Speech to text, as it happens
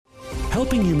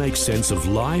helping you make sense of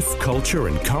life, culture,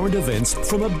 and current events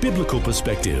from a biblical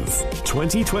perspective.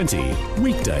 2020,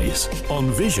 weekdays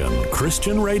on Vision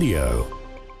Christian Radio.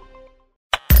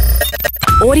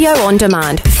 Audio on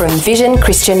demand from Vision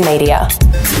Christian Media.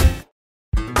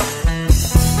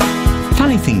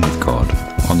 Funny thing with God.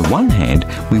 On the one hand,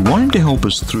 we want Him to help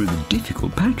us through the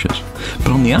difficult patches. But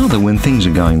on the other, when things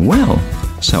are going well,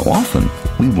 so often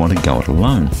we want to go it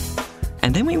alone.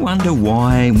 And then we wonder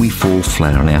why we fall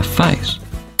flat on our face.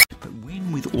 But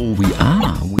when with all we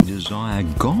are, we desire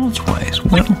God's ways,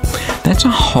 well, that's a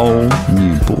whole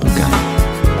new ballgame.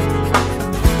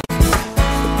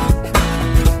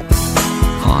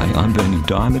 Hi, I'm Bernie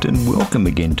Diamond and welcome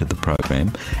again to the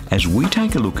program as we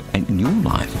take a look at your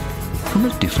life from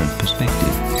a different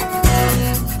perspective.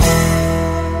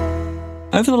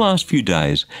 Over the last few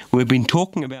days, we've been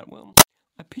talking about,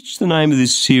 I pitched the name of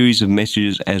this series of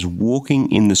messages as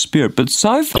Walking in the Spirit, but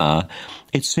so far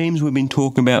it seems we've been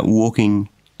talking about walking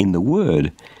in the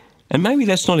Word. And maybe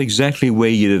that's not exactly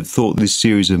where you'd have thought this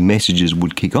series of messages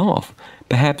would kick off.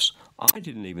 Perhaps I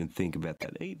didn't even think about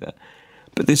that either.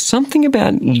 But there's something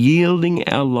about yielding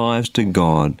our lives to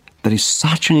God that is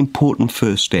such an important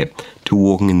first step to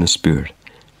walking in the Spirit.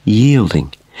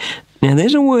 Yielding. Now,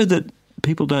 there's a word that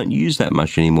people don't use that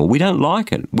much anymore. We don't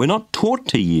like it. We're not taught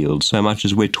to yield so much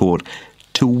as we're taught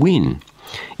to win.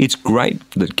 It's great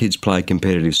that kids play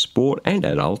competitive sport and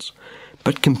adults,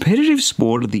 but competitive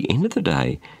sport at the end of the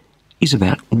day is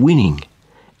about winning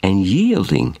and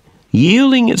yielding.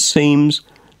 Yielding, it seems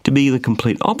to be the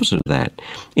complete opposite of that.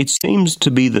 It seems to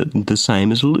be the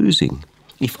same as losing.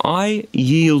 If I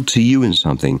yield to you in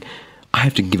something, I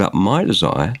have to give up my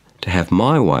desire to have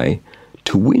my way,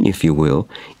 to win, if you will,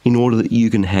 in order that you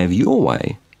can have your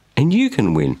way and you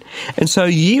can win. And so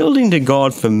yielding to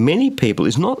God for many people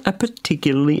is not a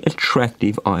particularly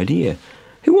attractive idea.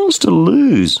 Who wants to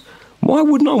lose? Why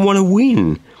wouldn't I want to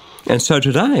win? And so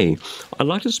today, I'd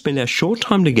like to spend our short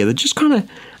time together just kind of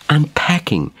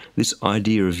unpacking this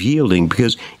idea of yielding,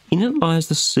 because in it lies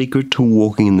the secret to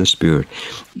walking in the Spirit.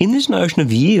 In this notion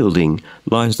of yielding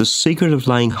lies the secret of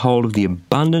laying hold of the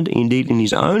abundant, indeed in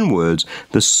His own words,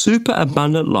 the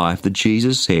superabundant life that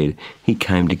Jesus said He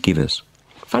came to give us.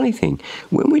 Funny thing,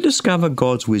 when we discover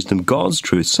God's wisdom, God's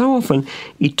truth, so often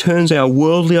it turns our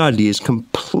worldly ideas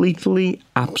completely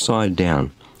upside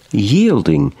down.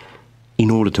 Yielding in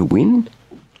order to win?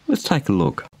 Let's take a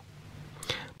look.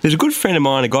 There's a good friend of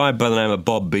mine, a guy by the name of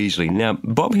Bob Beasley. Now,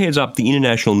 Bob heads up the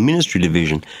International Ministry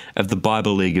Division of the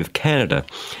Bible League of Canada.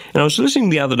 And I was listening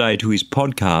the other day to his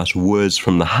podcast, Words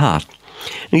from the Heart.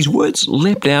 And his words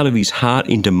leapt out of his heart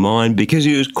into mine because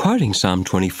he was quoting Psalm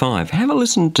 25. Have a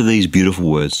listen to these beautiful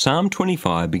words. Psalm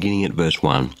 25, beginning at verse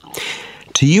 1.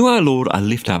 To you, O Lord, I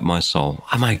lift up my soul.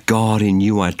 O my God, in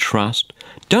you I trust.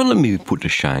 Don't let me be put to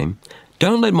shame.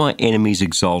 Don't let my enemies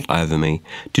exult over me.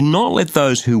 Do not let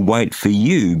those who wait for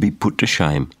you be put to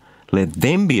shame. Let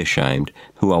them be ashamed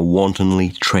who are wantonly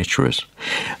treacherous.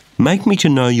 Make me to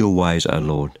know your ways, O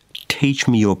Lord. Teach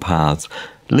me your paths.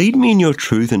 Lead me in your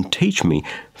truth and teach me,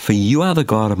 for you are the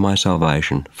God of my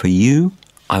salvation. For you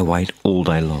I wait all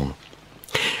day long.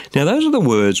 Now, those are the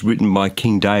words written by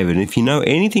King David, and if you know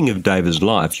anything of David's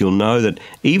life, you'll know that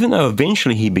even though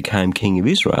eventually he became king of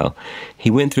Israel, he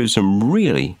went through some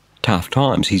really tough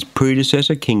times. His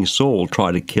predecessor, King Saul,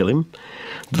 tried to kill him.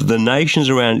 The nations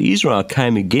around Israel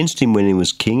came against him when he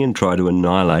was king and tried to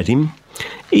annihilate him.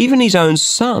 Even his own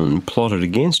son plotted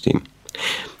against him.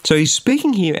 So he's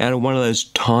speaking here out of one of those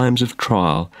times of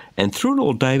trial, and through it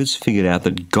all, David's figured out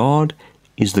that God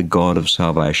is the God of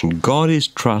salvation. God is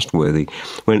trustworthy.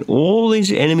 When all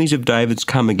these enemies of David's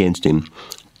come against him,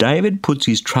 David puts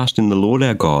his trust in the Lord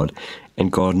our God,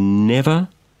 and God never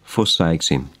forsakes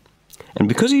him. And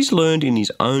because he's learned in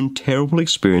his own terrible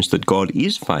experience that God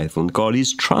is faithful and God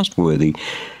is trustworthy,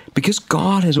 because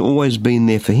God has always been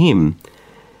there for him,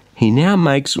 he now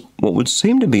makes what would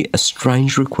seem to be a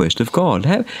strange request of God.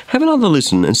 Have another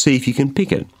listen and see if you can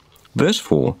pick it. Verse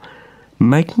 4,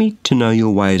 Make me to know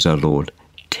your ways, O Lord.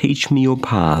 Teach me your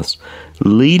paths.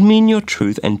 Lead me in your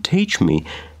truth and teach me,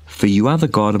 for you are the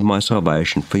God of my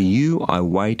salvation. For you I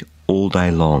wait all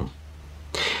day long.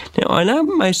 Now, I know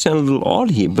it may sound a little odd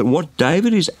here, but what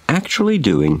David is actually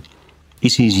doing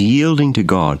is he's yielding to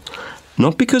God.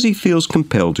 Not because he feels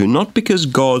compelled to, not because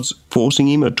God's forcing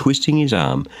him or twisting his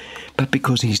arm, but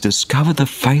because he's discovered the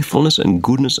faithfulness and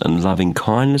goodness and loving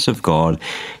kindness of God.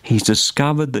 He's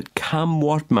discovered that come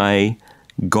what may,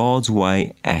 God's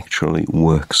way actually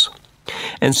works.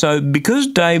 And so because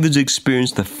David's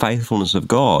experienced the faithfulness of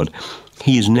God,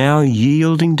 he is now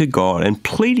yielding to God and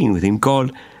pleading with him,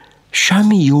 God, show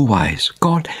me your ways.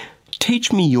 God,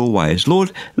 Teach me your ways.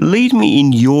 Lord, lead me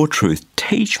in your truth.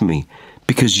 Teach me,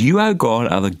 because you, O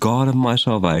God, are the God of my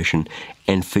salvation,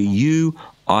 and for you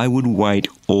I would wait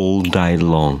all day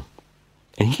long.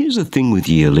 And here's the thing with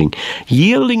yielding.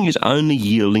 Yielding is only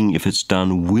yielding if it's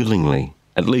done willingly,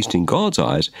 at least in God's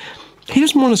eyes. He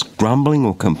doesn't want us grumbling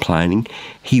or complaining.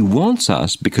 He wants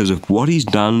us, because of what He's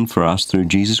done for us through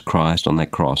Jesus Christ on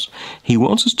that cross, He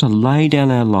wants us to lay down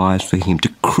our lives for Him,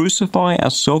 to crucify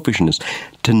our selfishness,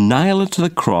 to nail it to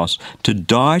the cross, to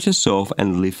die to self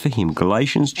and live for Him.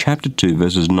 Galatians chapter 2,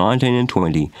 verses 19 and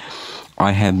 20.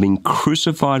 I have been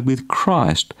crucified with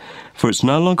Christ, for it's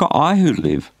no longer I who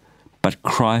live, but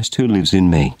Christ who lives in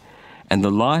me. And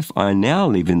the life I now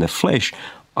live in the flesh,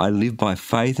 I live by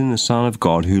faith in the Son of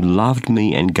God who loved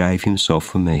me and gave Himself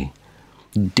for me.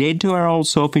 Dead to our old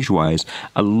selfish ways,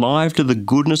 alive to the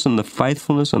goodness and the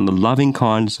faithfulness and the loving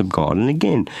kindness of God. And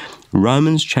again,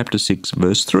 Romans chapter 6,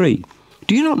 verse 3.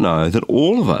 Do you not know that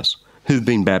all of us who've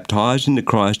been baptized into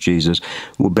Christ Jesus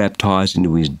were baptized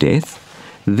into His death?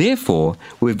 Therefore,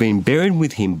 we've been buried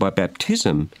with Him by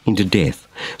baptism into death,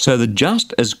 so that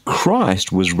just as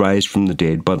Christ was raised from the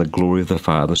dead by the glory of the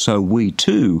Father, so we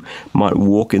too might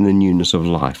walk in the newness of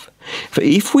life. For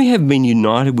if we have been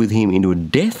united with Him into a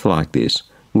death like this,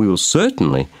 we will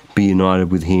certainly be united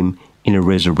with Him in a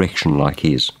resurrection like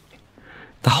His.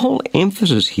 The whole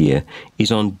emphasis here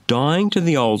is on dying to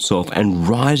the old self and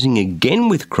rising again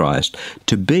with Christ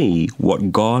to be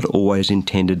what God always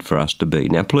intended for us to be.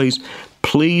 Now please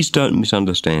don't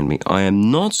misunderstand me. I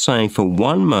am not saying for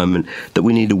one moment that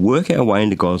we need to work our way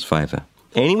into God's favour.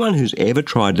 Anyone who's ever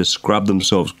tried to scrub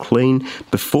themselves clean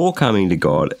before coming to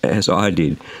God, as I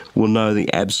did, will know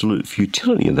the absolute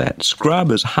futility of that.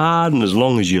 Scrub as hard and as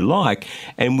long as you like,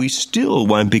 and we still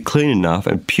won't be clean enough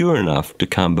and pure enough to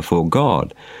come before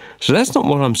God. So that's not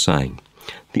what I'm saying.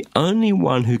 The only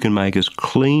one who can make us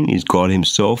clean is God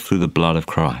Himself through the blood of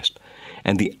Christ.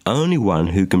 And the only one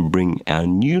who can bring our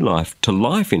new life to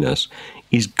life in us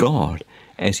is God,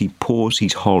 as He pours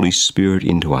His Holy Spirit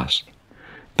into us.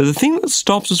 But the thing that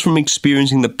stops us from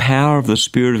experiencing the power of the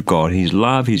Spirit of God, His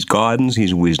love, His guidance,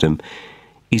 His wisdom,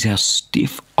 is our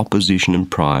stiff opposition and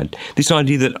pride. This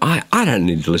idea that I don't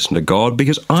need to listen to God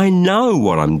because I know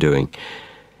what I'm doing.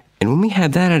 And when we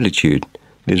have that attitude,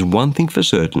 there's one thing for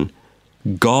certain.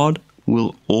 God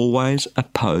will always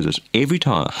oppose us every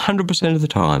time, 100% of the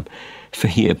time. For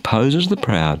He opposes the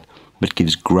proud, but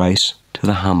gives grace to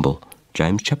the humble.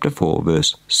 James chapter 4,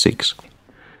 verse 6.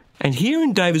 And here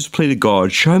in David's plea to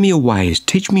God, show me your ways,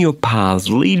 teach me your paths,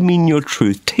 lead me in your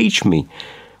truth, teach me.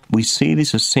 We see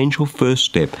this essential first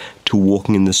step to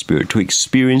walking in the Spirit, to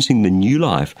experiencing the new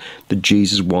life that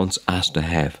Jesus wants us to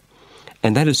have.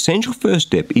 And that essential first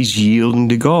step is yielding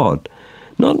to God.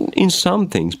 Not in some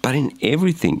things, but in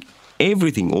everything.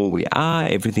 Everything, all we are,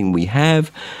 everything we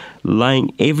have,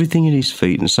 laying everything at His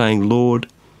feet and saying, Lord,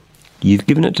 You've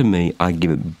given it to me, I give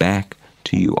it back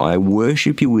to You. I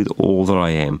worship You with all that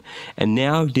I am. And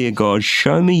now, dear God,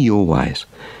 show me Your ways.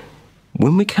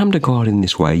 When we come to God in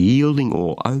this way, yielding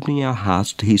all, opening our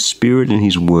hearts to His Spirit and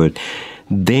His Word,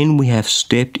 then we have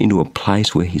stepped into a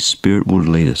place where His Spirit will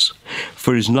lead us.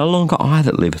 For it is no longer I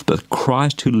that liveth, but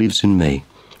Christ who lives in me.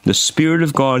 The Spirit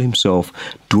of God Himself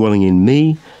dwelling in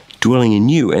me, dwelling in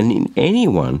you, and in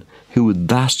anyone who would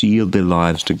thus yield their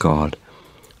lives to God.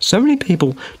 So many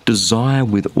people desire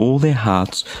with all their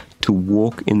hearts to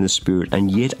walk in the Spirit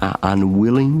and yet are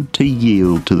unwilling to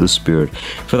yield to the Spirit.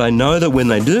 For they know that when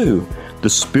they do, the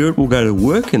Spirit will go to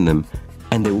work in them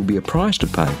and there will be a price to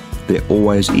pay. There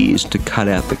always is to cut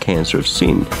out the cancer of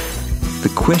sin.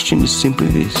 The question is simply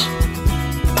this: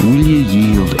 will you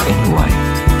yield anyway?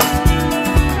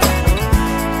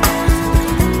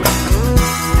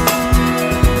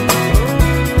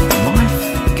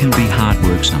 Life can be hard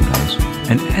work some days.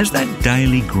 And as that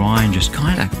daily grind just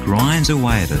kind of grinds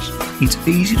away at us, it's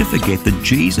easy to forget that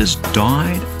Jesus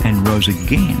died and rose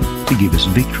again to give us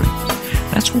victory.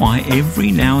 That's why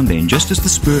every now and then, just as the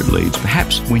Spirit leads,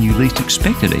 perhaps when you least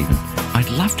expect it even, I'd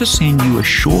love to send you a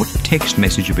short text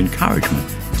message of encouragement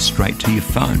straight to your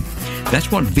phone.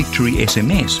 That's what Victory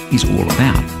SMS is all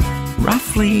about.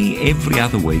 Roughly every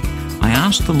other week, I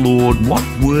ask the Lord, what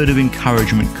word of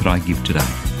encouragement could I give today?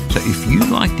 So if you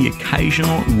like the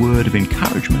occasional word of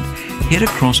encouragement, head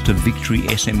across to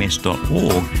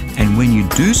victorysms.org, and when you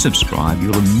do subscribe,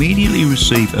 you'll immediately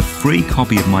receive a free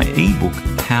copy of my ebook,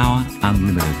 Power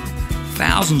Unlimited.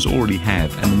 Thousands already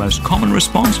have, and the most common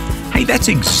response, hey, that's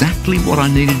exactly what I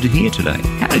needed to hear today.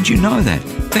 How did you know that?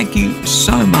 Thank you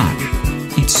so much.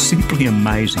 It's simply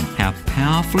amazing how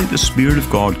powerfully the Spirit of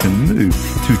God can move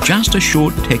through just a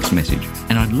short text message.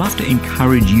 And I'd love to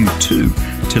encourage you too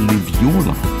to live your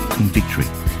life in victory.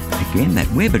 Again, that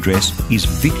web address is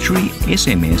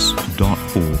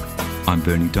victorysms.org. I'm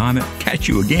Bernie Diamond. Catch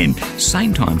you again,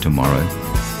 same time tomorrow,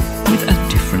 with a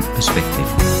different perspective.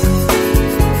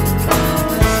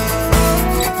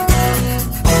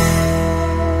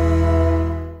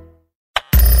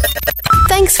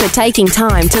 Thanks for taking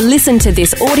time to listen to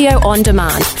this audio on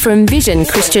demand from Vision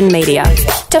Christian Media.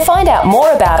 To find out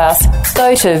more about us,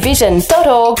 go to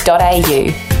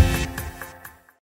vision.org.au.